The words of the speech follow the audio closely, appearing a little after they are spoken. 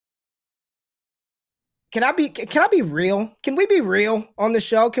Can I be real? Can we be real on the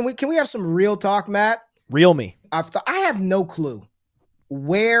show? Can we have some real talk, Matt? Reel me. I have no clue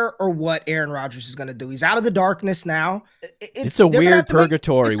where or what Aaron Rodgers is going to do. He's out of the darkness now. It's a weird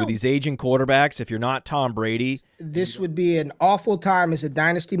purgatory with these aging quarterbacks. If you're not Tom Brady, this would be an awful time as a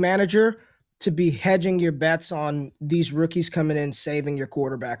dynasty manager to be hedging your bets on these rookies coming in saving your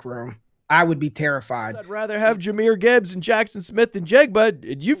quarterback room. I would be terrified. I'd rather have Jahmyr Gibbs and Jackson Smith and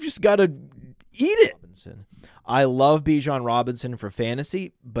Jigba. You've just got to eat it. I love Bijan Robinson for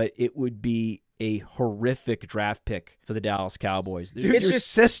fantasy, but it would be a horrific draft pick for the Dallas Cowboys. Your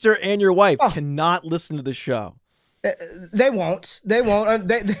sister and your wife cannot listen to the show. They won't. They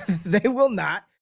will not.